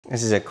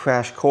This is a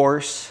crash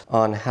course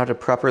on how to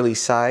properly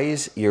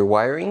size your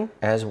wiring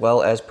as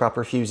well as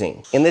proper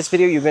fusing. In this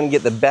video, you're going to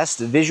get the best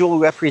visual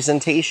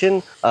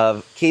representation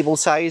of cable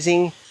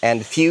sizing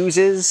and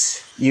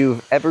fuses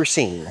you've ever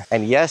seen.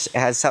 And yes, it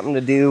has something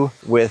to do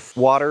with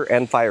water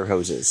and fire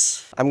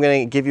hoses. I'm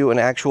going to give you an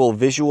actual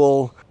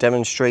visual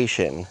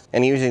demonstration,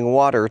 and using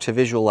water to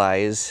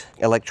visualize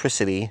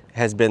electricity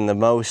has been the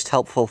most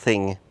helpful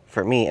thing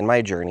for me in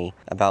my journey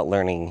about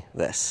learning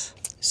this.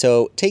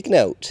 So take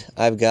note,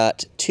 I've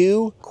got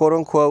two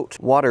quote-unquote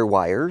water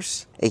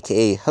wires,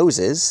 aka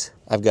hoses.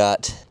 I've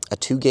got a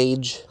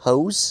 2-gauge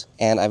hose,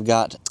 and I've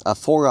got a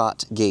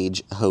 4/0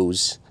 gauge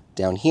hose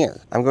down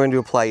here. I'm going to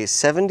apply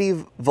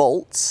 70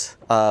 volts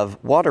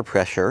of water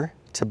pressure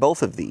to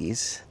both of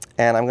these,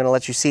 and I'm going to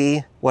let you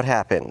see what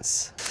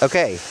happens.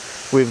 Okay,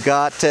 we've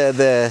got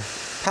the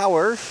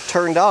power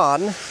turned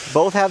on.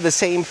 Both have the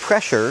same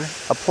pressure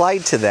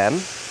applied to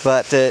them,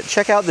 but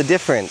check out the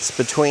difference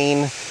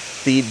between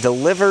the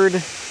delivered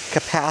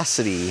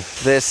capacity.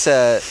 This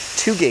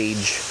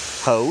 2-gauge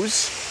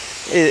hose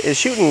is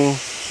shooting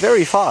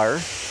very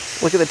far.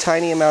 Look at the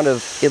tiny amount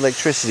of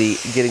electricity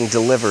getting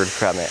delivered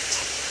from it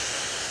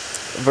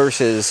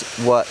versus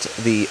what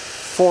the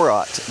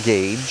 4/0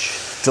 gauge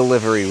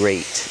delivery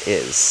rate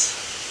is.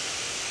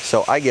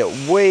 So I get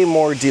way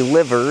more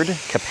delivered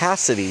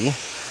capacity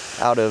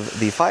out of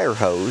the fire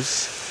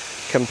hose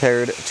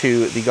compared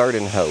to the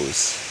garden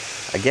hose.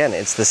 Again,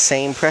 it's the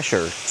same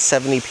pressure,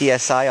 70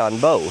 psi on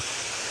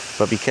both,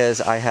 but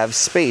because I have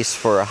space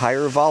for a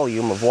higher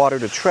volume of water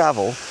to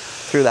travel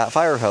through that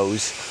fire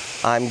hose,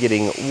 I'm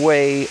getting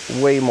way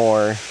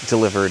more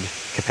delivered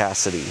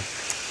capacity.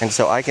 And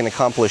so I can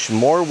accomplish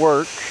more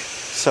work,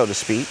 so to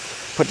speak,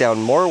 put down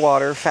more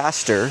water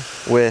faster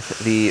with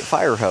the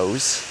fire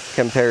hose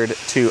compared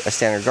to a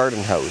standard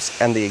garden hose.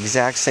 And the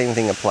exact same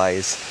thing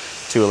applies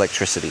to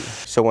electricity.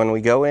 So when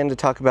we go in to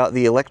talk about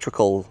the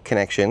electrical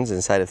connections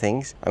inside of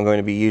things, I'm going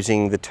to be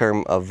using the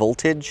term of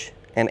voltage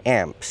and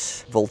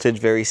amps. Voltage,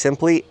 very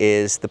simply,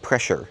 is the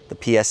pressure, the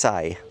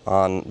PSI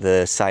on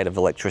the side of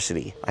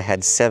electricity. I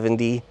had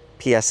 70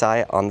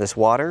 PSI on this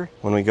water.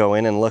 When we go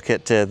in and look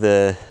at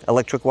the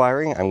electric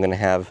wiring, I'm going to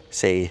have,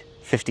 say,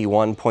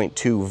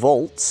 51.2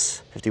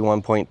 volts,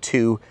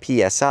 51.2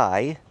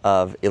 PSI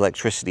of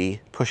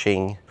electricity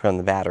pushing from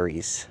the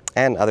batteries,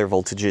 and other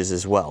voltages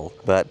as well.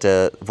 But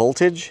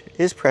voltage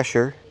is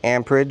pressure,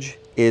 amperage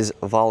is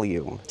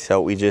volume. So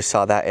we just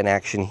saw that in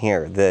action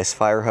here. This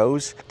fire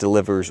hose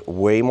delivers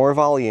way more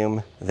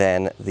volume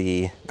than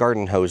the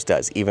garden hose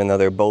does, even though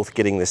they're both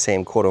getting the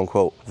same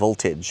quote-unquote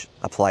voltage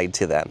applied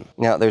to them.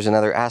 Now, there's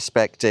another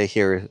aspect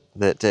here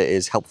that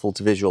is helpful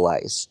to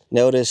visualize.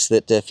 Notice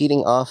that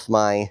feeding off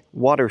my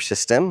water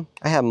system,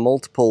 I have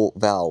multiple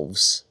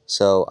valves.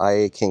 So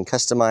I can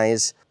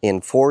customize in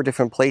 4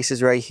 different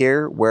places right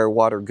here where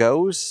water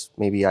goes.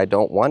 Maybe I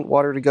don't want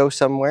water to go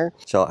somewhere,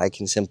 so I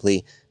can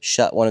simply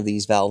shut one of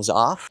these valves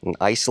off and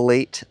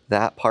isolate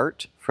that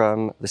part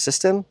from the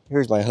system.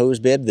 Here's my hose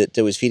bib that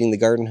was feeding the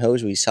garden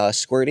hose we saw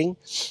squirting.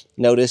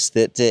 Notice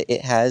that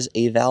it has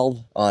a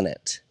valve on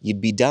it.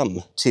 You'd be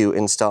dumb to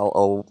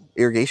install an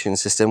irrigation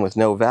system with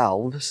no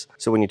valves.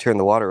 So when you turn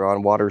the water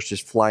on, water's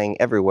just flying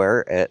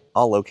everywhere at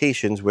all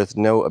locations with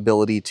no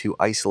ability to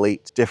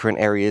isolate different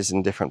areas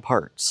and different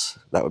parts.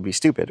 That would be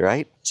stupid,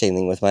 right? Same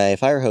thing with my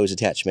fire hose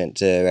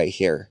attachment right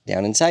here.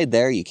 Down inside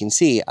there, you can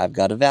see I've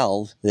got a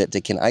valve that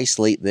can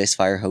isolate this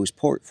fire hose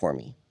port for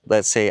me.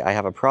 Let's say I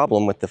have a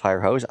problem with the fire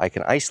hose, I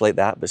can isolate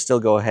that, but still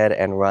go ahead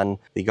and run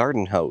the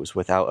garden hose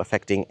without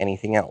affecting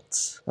anything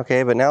else.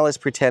 Okay, but now let's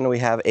pretend we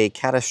have a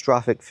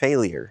catastrophic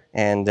failure,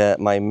 and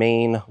my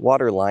main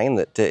water line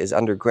that is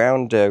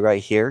underground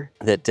right here,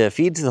 that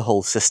feeds the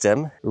whole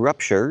system,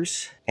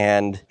 ruptures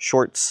and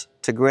shorts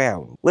to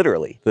ground.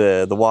 Literally,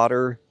 the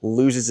water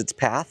loses its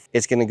path.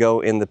 It's going to go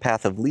in the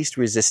path of least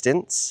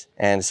resistance,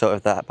 and so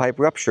if that pipe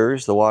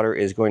ruptures, the water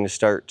is going to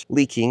start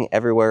leaking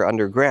everywhere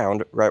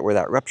underground right where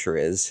that rupture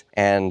is,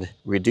 and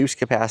reduced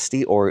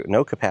capacity or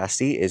no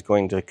capacity is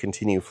going to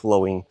continue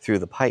flowing through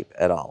the pipe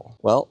at all.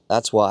 Well,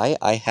 that's why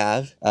I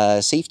have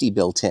safety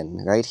built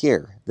in right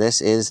here.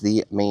 This is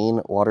the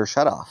main water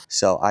shutoff.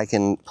 So I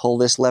can pull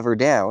this lever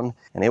down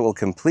and it will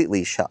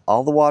completely shut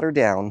all the water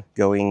down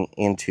going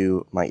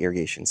into my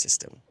irrigation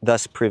system,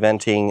 thus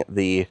preventing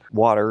the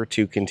water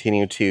to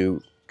continue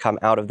to come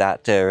out of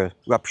that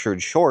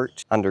ruptured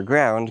short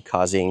underground,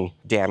 causing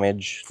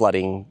damage,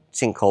 flooding,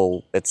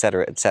 sinkhole,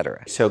 etc.,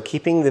 etc. So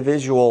keeping the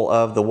visual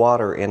of the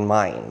water in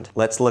mind,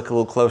 let's look a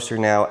little closer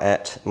now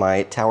at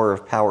my tower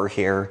of power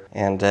here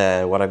and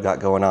what I've got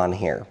going on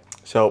here.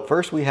 So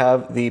first we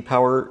have the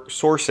power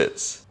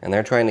sources, and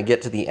they're trying to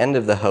get to the end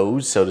of the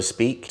hose, so to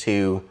speak,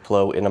 to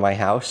flow into my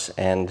house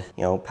and,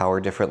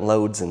 power different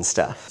loads and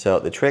stuff. So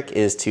the trick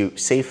is to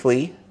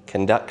safely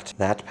conduct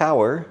that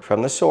power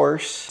from the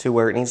source to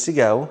where it needs to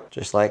go,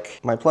 just like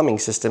my plumbing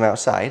system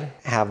outside.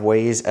 Have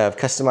ways of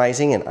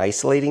customizing and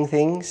isolating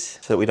things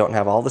so that we don't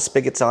have all the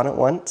spigots on at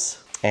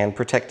once. and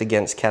protect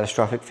against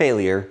catastrophic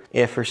failure.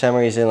 If for some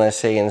reason, let's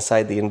say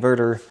inside the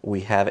inverter,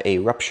 we have a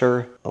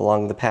rupture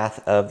along the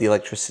path of the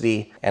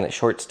electricity and it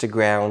shorts to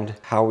ground,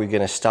 how are we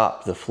going to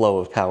stop the flow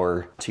of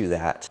power to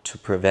that to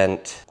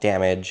prevent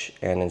damage,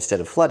 and instead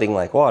of flooding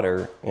like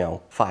water,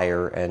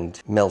 fire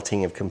and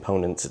melting of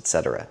components,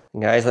 etc.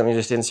 Guys, let me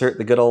just insert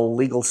the good old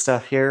legal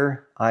stuff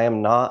here. I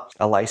am not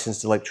a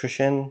licensed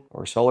electrician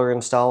or solar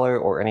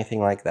installer or anything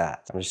like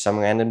that. I'm just some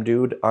random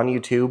dude on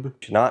YouTube.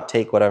 Do not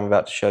take what I'm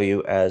about to show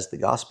you as the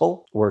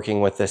gospel. Working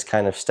with this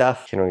kind of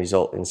stuff can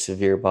result in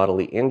severe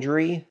bodily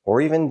injury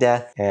or even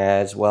death,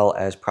 as well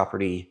as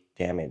property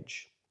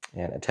damage.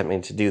 And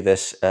attempting to do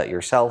this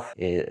yourself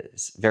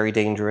is very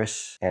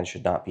dangerous and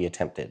should not be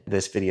attempted.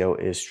 This video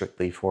is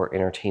strictly for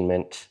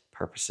entertainment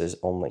purposes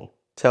only.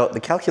 So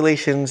the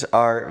calculations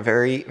are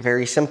very,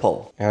 very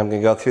simple. And I'm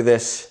going to go through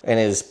this in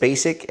as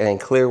basic and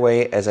clear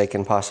way as I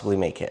can possibly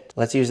make it.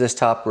 Let's use this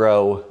top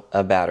row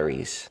of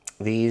batteries.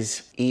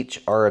 These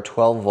each are a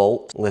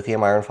 12-volt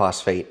lithium iron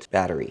phosphate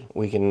battery.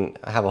 We can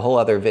have a whole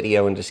other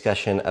video and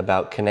discussion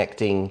about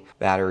connecting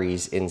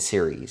batteries in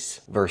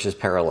series versus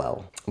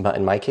parallel. But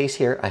in my case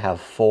here, I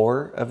have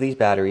 4 of these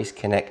batteries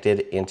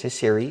connected into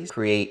series,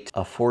 create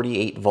a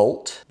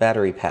 48-volt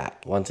battery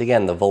pack. Once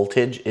again, the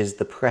voltage is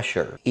the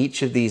pressure.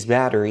 Each of these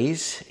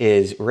batteries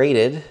is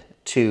rated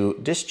to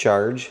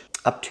discharge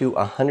up to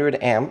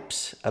 100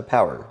 amps of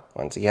power.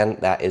 Once again,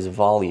 that is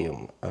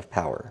volume of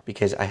power.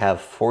 Because I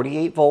have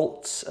 48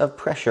 volts of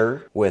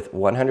pressure with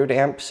 100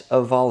 amps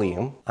of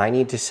volume, I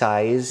need to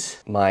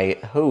size my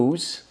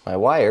hose, my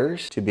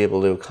wires, to be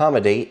able to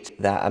accommodate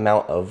that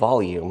amount of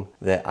volume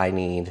that I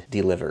need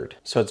delivered.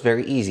 So it's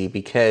very easy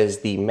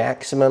because the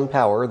maximum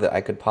power that I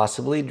could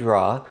possibly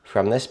draw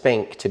from this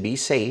bank to be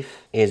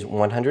safe is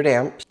 100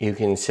 amps. You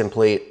can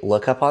simply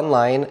look up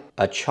online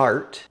a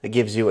chart that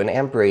gives you an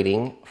amp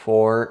rating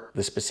for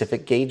the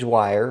specific gauge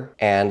wire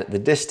and the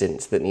distance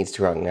that needs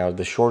to run. Now,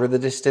 the shorter the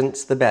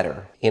distance, the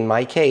better. In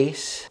my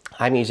case,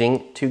 I'm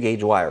using 2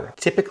 gauge wire.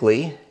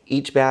 Typically,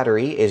 each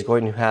battery is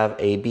going to have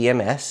a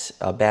BMS,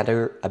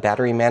 a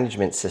battery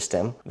management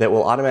system, that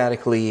will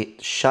automatically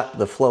shut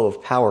the flow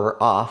of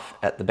power off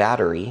at the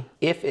battery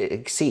if it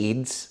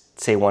exceeds,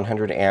 say,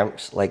 100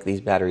 amps like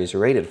these batteries are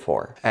rated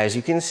for. As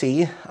you can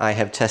see, I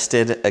have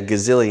tested a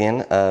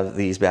gazillion of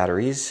these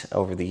batteries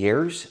over the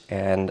years,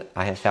 and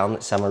I have found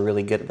that some are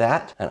really good at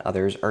that and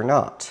others are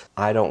not.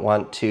 I don't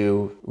want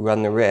to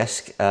run the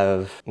risk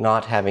of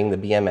not having the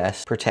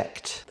BMS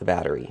protect the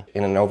battery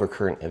in an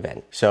overcurrent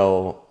event.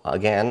 So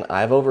again,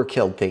 I've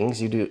overkilled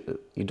things. You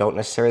don't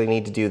necessarily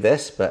need to do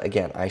this, but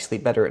again, I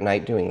sleep better at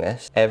night doing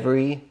this.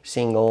 Every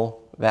single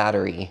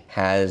battery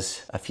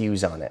has a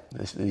fuse on it.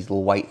 These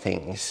little white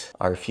things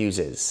are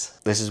fuses.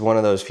 This is one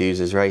of those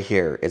fuses right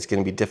here. It's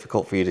going to be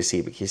difficult for you to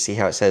see, but you see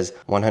how it says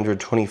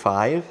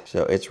 125?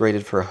 So it's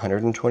rated for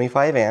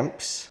 125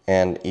 amps,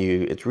 and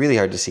it's really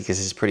hard to see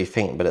because it's pretty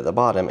faint, but at the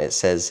bottom it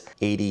says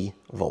 80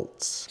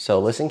 volts. So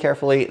listen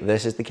carefully.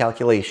 This is the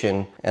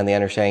calculation and the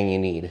understanding you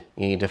need.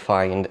 You need to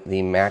find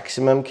the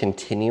maximum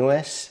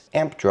continuous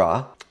amp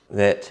draw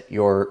that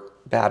your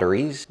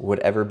batteries would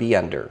ever be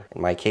under.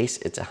 In my case,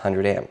 it's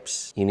 100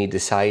 amps. You need to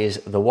size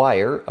the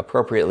wire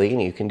appropriately,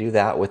 and you can do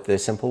that with the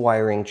simple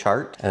wiring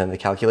chart. And then the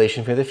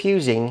calculation for the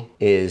fusing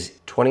is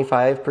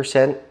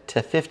 25%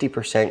 to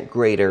 50%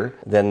 greater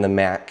than the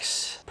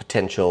max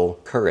potential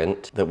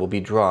current that will be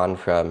drawn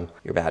from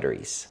your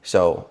batteries.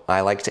 So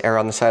I like to err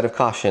on the side of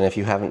caution if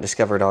you haven't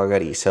discovered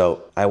already.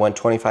 So I went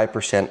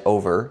 25%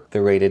 over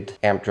the rated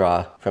amp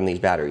draw from these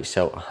batteries.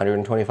 So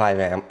 125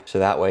 amp. So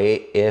that way,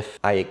 if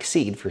I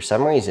exceed for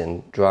some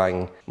reason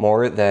drawing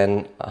more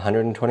than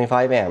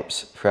 125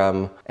 amps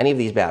from any of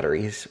these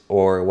batteries,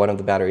 or one of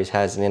the batteries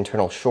has an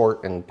internal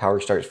short and power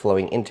starts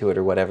flowing into it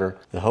or whatever,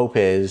 the hope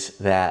is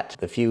that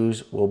the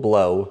fuse will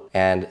blow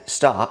and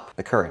stop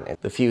the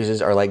current. The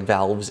fuses are like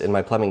valves in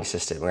my plumbing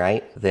system,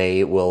 right?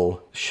 They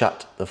will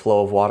shut the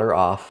flow of water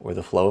off, or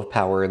the flow of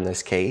power in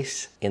this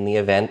case, in the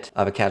event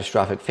of a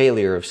catastrophic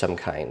failure of some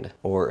kind,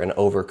 or an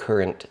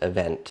overcurrent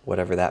event,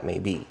 whatever that may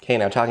be. Okay,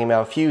 now talking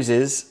about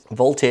fuses,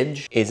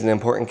 voltage is an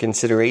important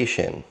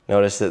consideration.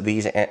 Notice that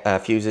these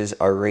fuses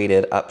are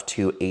rated up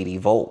to 80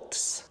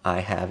 volts.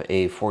 I have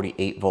a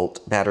 48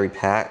 volt battery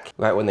pack.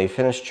 Right when they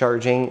finish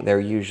charging, they're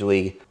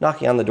usually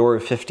knocking on the door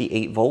of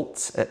 58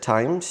 volts at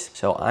times.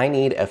 So I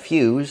need a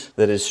fuse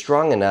that is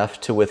strong enough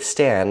to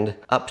withstand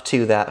up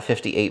to that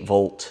 58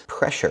 volt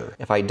pressure.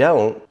 If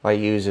I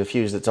use a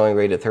fuse that's only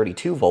rated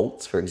 32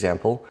 volts, for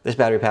example, this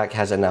battery pack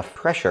has enough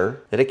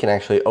pressure that it can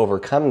actually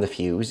overcome the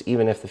fuse,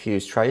 even if the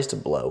fuse tries to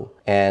blow,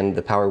 and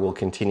the power will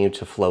continue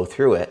to flow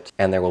through it,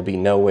 and there will be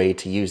no way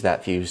to use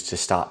that fuse to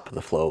stop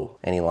the flow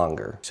any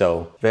longer.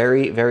 So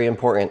very, very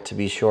important to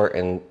be sure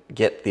and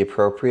get the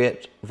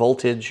appropriate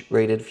voltage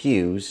rated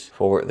fuse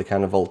for the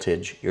kind of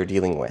voltage you're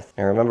dealing with.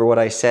 Now remember what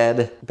I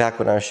said back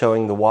when I was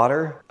showing the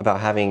water about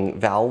having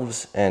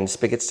valves and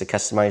spigots to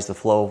customize the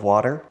flow of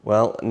water?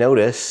 Well,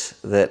 notice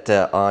that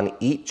on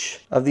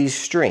each of these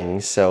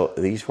strings, so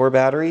these 4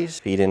 batteries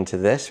feed into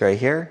this right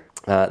here,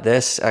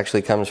 This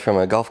actually comes from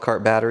a golf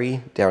cart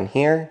battery down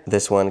here.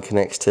 This one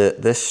connects to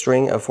this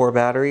string of 4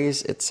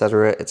 batteries,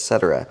 etc.,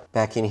 etc.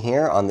 Back in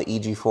here on the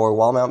EG4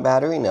 wall mount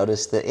battery,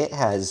 notice that it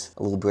has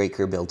a little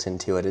breaker built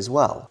into it as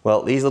well.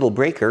 Well, these little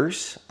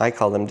breakers, I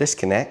call them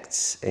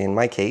disconnects in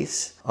my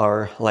case,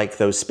 are like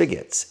those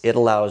spigots. It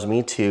allows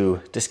me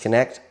to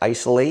disconnect,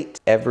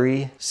 isolate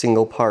every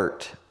single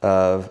part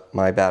of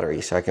my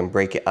battery, so I can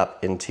break it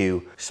up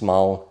into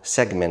small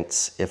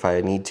segments if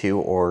I need to,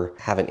 or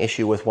have an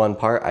issue with one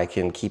part, I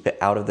can keep it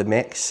out of the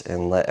mix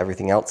and let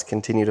everything else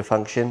continue to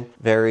function.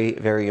 Very,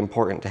 very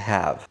important to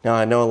have. Now,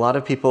 I know a lot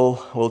of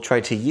people will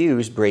try to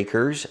use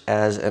breakers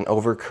as an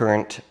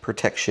overcurrent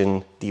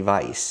protection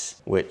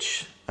device,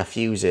 which a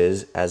fuse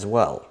is as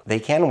well. They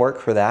can work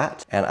for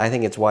that, and I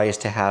think it's wise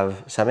to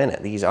have some in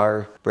it. These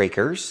are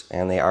breakers,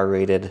 and they are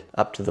rated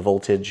up to the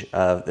voltage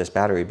of this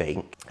battery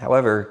bank.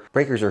 However,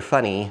 breakers are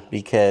funny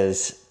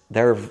because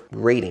their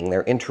rating,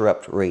 their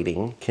interrupt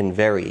rating, can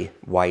vary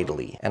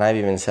widely. And I've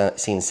even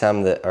seen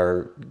some that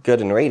are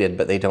good and rated,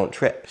 but they don't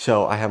trip.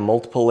 So I have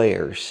multiple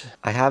layers.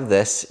 I have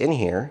this in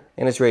here,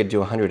 and it's rated to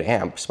 100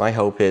 amps. My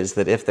hope is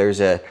that if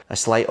there's a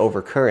slight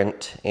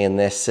overcurrent in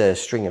this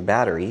string of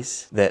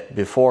batteries, that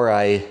before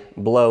I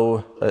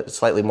blow a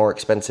slightly more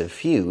expensive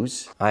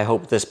fuse, I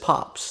hope this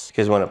pops.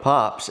 Because when it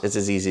pops, it's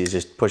as easy as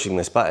just pushing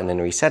this button and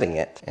resetting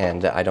it,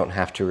 and I don't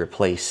have to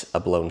replace a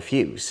blown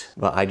fuse.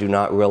 But I do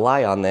not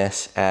rely on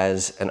this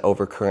as an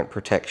overcurrent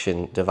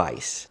protection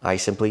device. I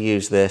simply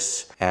use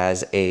this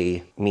as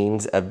a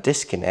means of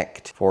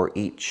disconnect for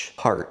each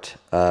part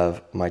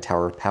of my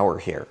tower of power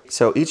here.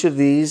 So each of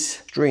these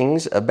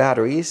strings of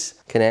batteries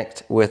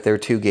connect with their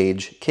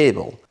 2-gauge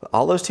cable.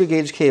 All those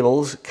 2-gauge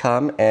cables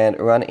come and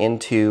run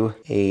into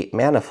a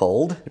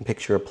manifold.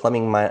 Picture a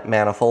plumbing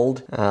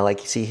manifold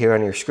like you see here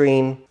on your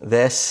screen.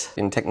 This,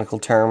 in technical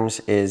terms,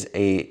 is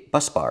a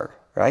bus bar.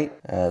 Right?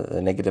 The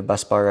negative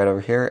bus bar right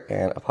over here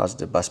and a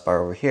positive bus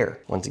bar over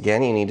here. Once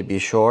again, you need to be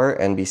sure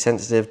and be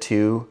sensitive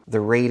to the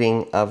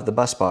rating of the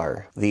bus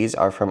bar. These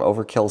are from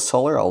Overkill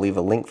Solar. I'll leave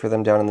a link for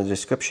them down in the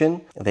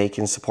description. They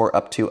can support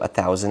up to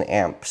 1,000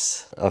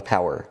 amps of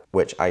power,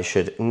 which I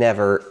should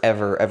never,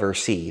 ever, ever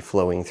see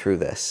flowing through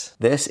this.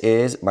 This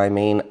is my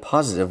main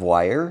positive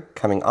wire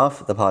coming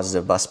off the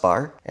positive bus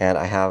bar, and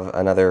I have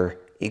another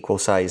equal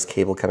sized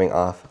cable coming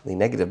off the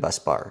negative bus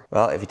bar.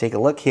 Well, if you take a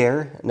look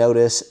here,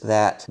 notice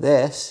that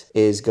this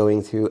is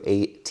going through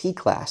a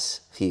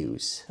T-class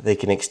fuse. They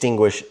can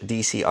extinguish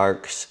DC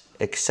arcs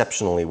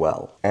exceptionally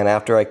well. And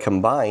after I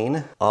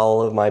combine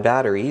all of my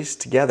batteries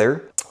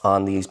together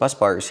on these bus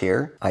bars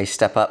here, I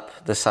step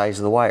up the size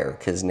of the wire,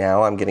 because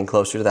now I'm getting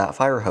closer to that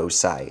fire hose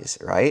size,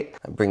 right?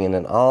 I'm bringing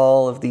in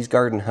all of these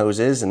garden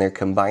hoses and they're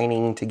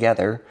combining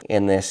together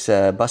in this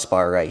bus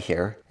bar right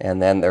here, and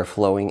then they're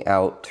flowing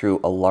out through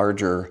a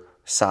larger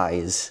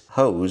size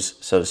hose,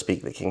 so to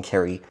speak, that can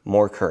carry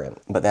more current.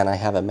 But then I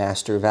have a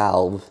master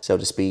valve, so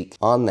to speak,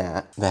 on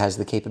that has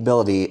the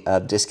capability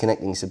of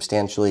disconnecting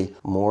substantially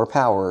more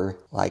power,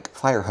 like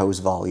fire hose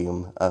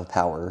volume of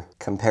power,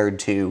 compared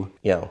to,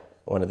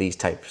 one of these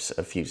types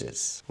of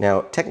fuses.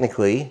 Now,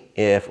 technically,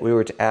 if we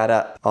were to add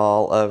up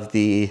all of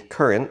the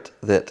current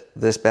that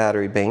this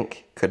battery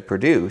bank could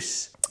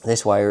produce,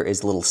 this wire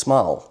is a little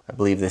small. I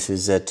believe this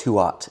is a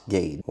 2-aught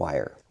gauge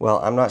wire. Well,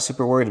 I'm not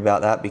super worried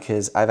about that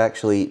because I've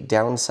actually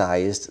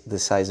downsized the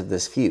size of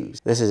this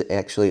fuse. This is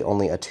actually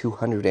only a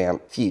 200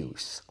 amp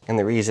fuse. And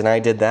the reason I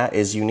did that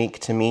is unique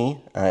to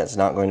me. It's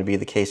not going to be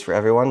the case for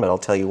everyone, but I'll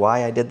tell you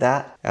why I did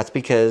that. That's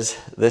because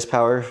this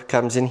power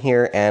comes in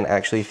here and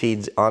actually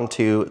feeds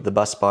onto the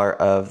bus bar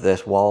of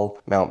this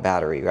wall mount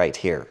battery right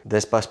here.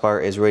 This bus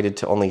bar is rated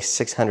to only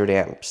 600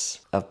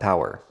 amps of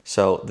power.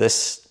 So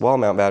this wall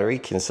mount battery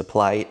can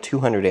supply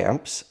 200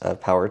 amps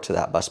of power to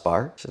that bus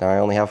bar. So now I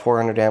only have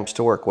 400 amps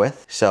to work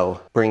with.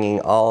 So bringing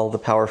all the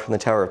power from the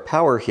tower of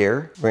power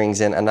here brings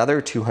in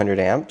another 200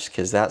 amps,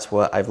 because that's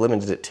what I've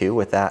limited it to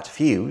with that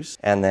fuse.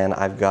 And then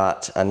I've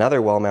got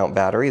another wall mount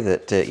battery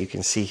that you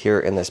can see here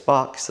in this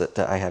box that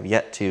I have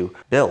yet to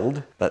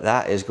build, but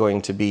that is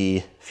going to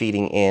be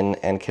feeding in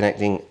and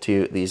connecting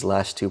to these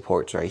last 2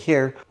 ports right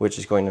here, which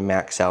is going to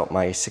max out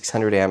my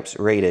 600 amps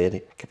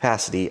rated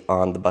capacity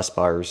on the bus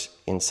bars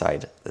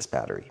inside this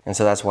battery. And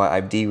so that's why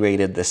I've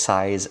derated the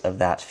size of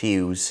that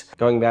fuse.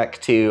 Going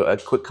back to a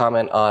quick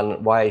comment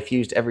on why I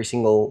fused every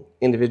single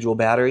individual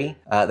battery.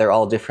 They're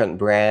all different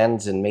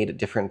brands and made at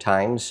different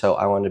times, so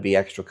I wanted to be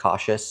extra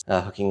cautious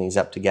hooking these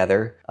up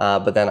together.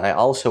 But then I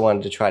also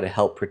wanted to try to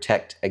help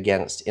protect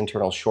against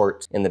internal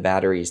shorts in the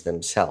batteries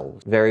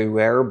themselves. Very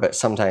rare, but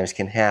sometimes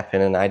can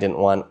happen, and I didn't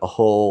want a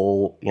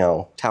whole,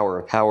 tower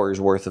of power's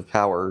worth of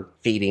power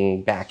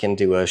feeding back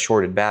into a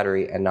shorted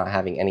battery and not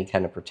having any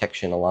kind of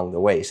protection along the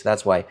way. So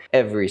that's why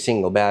every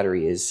single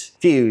battery is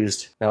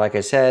fused. Now, like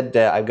I said,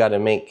 I've got to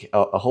make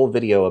a whole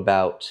video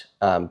about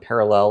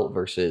parallel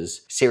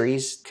versus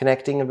series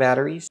connecting of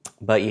batteries.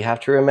 But you have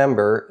to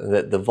remember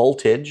that the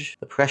voltage,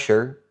 the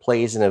pressure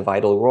plays in a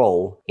vital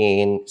role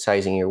in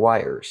sizing your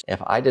wires.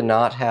 If I did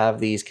not have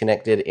these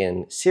connected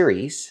in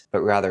series,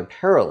 but rather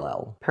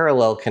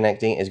parallel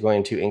connecting is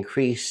going to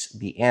increase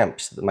the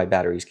amps that my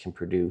batteries can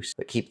produce,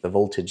 but keep the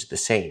voltage the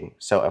same.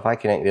 So if I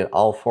connected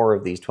all 4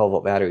 of these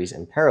 12-volt batteries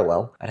in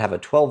parallel, I'd have a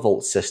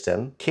 12-volt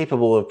system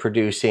capable of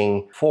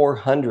producing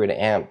 400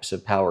 amps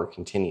of power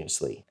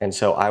continuously. And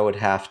so I would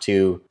have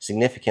to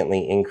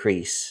significantly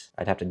increase,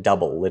 I'd have to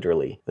double,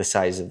 literally, the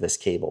size of this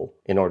cable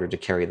in order to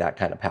carry that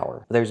kind of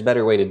power. There's a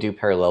better way to do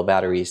parallel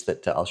batteries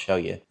that I'll show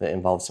you that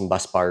involve some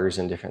bus bars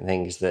and different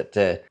things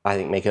that I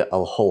think make it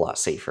a whole lot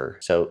safer.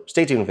 So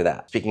stay tuned for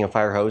that. Speaking of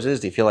fire hoses,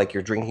 do you feel like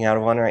you're drinking out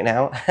of one right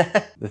now?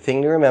 The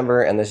thing to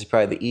remember, and this is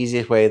probably the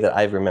easiest way that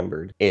I've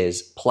remembered,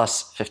 is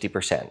plus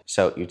 50%.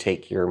 So you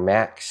take your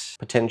max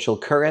potential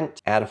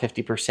current, add a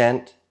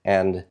 50%,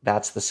 and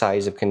that's the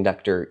size of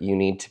conductor you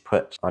need to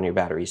put on your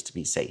batteries to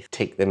be safe.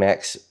 Take the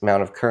max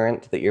amount of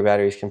current that your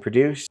batteries can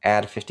produce,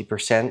 add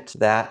 50% to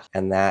that,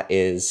 and that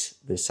is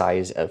the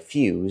size of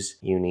fuse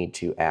you need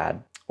to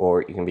add.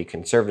 Or you can be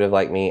conservative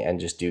like me and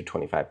just do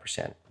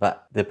 25%.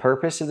 But the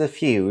purpose of the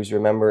fuse,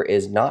 remember,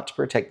 is not to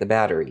protect the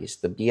batteries.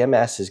 The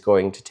BMS is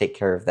going to take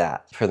care of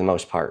that for the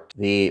most part.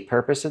 The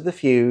purpose of the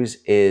fuse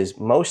is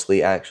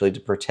mostly actually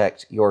to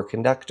protect your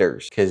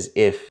conductors. Because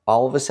if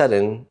all of a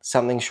sudden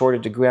something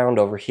shorted to ground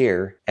over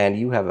here and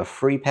you have a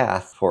free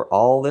path for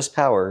all this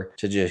power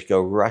to just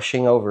go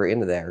rushing over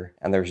into there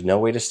and there's no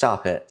way to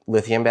stop it,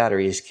 lithium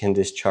batteries can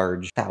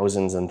discharge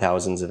thousands and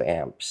thousands of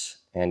amps.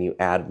 And you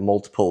add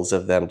multiples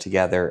of them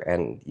together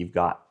and you've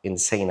got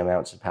insane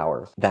amounts of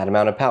power. That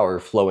amount of power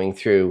flowing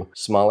through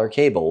smaller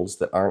cables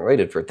that aren't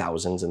rated for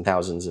thousands and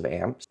thousands of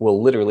amps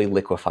will literally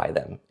liquefy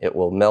them. It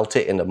will melt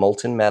it into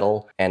molten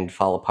metal and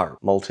fall apart.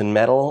 Molten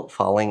metal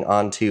falling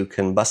onto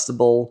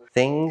combustible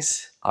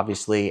things,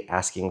 obviously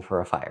asking for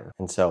a fire.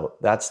 And so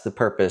that's the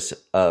purpose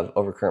of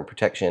overcurrent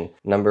protection.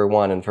 Number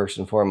one, and first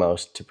and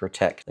foremost, to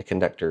protect the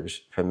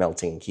conductors from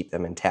melting and keep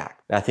them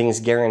intact. Nothing is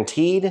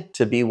guaranteed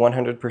to be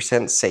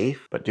 100%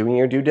 safe, but doing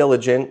your due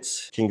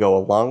diligence can go a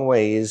long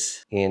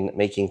ways in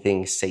making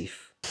things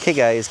safe. Okay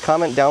guys,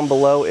 comment down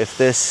below if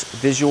this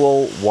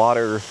visual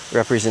water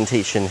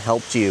representation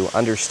helped you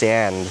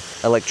understand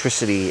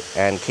electricity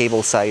and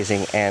cable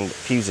sizing and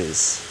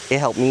fuses. It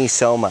helped me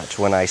so much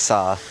when I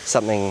saw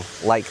something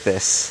like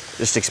this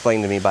just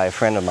explained to me by a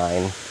friend of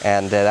mine,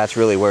 and that's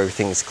really where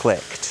things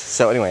clicked.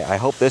 So anyway, I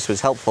hope this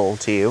was helpful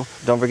to you.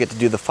 Don't forget to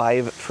do the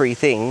 5 free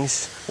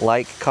things: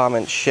 like,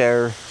 comment,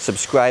 share,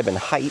 subscribe, and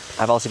hype.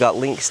 I've also got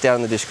links down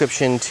in the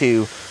description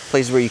to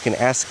places where you can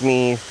ask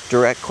me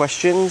direct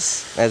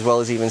questions, as well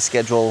as even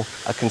schedule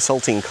a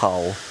consulting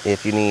call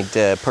if you need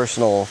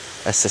personal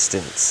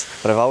assistance.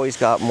 But I've always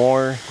got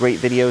more great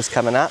videos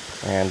coming up,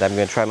 and I'm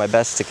going to try my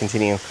best to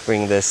continue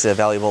bringing this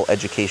valuable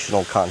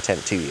educational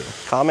content to you.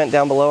 Comment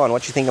down below on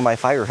what you think of my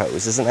fire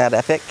hose. Isn't that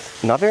epic?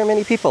 Not very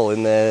many people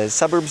in the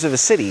suburbs of a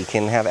city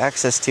can have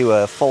access to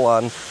a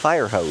full-on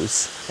fire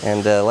hose.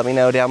 And let me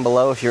know down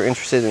below if you're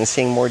interested in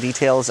seeing more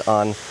details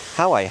on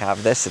how I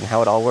have this and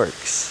how it all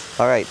works.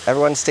 All right,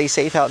 everyone stay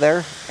safe out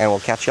there, and we'll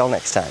catch y'all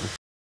next time.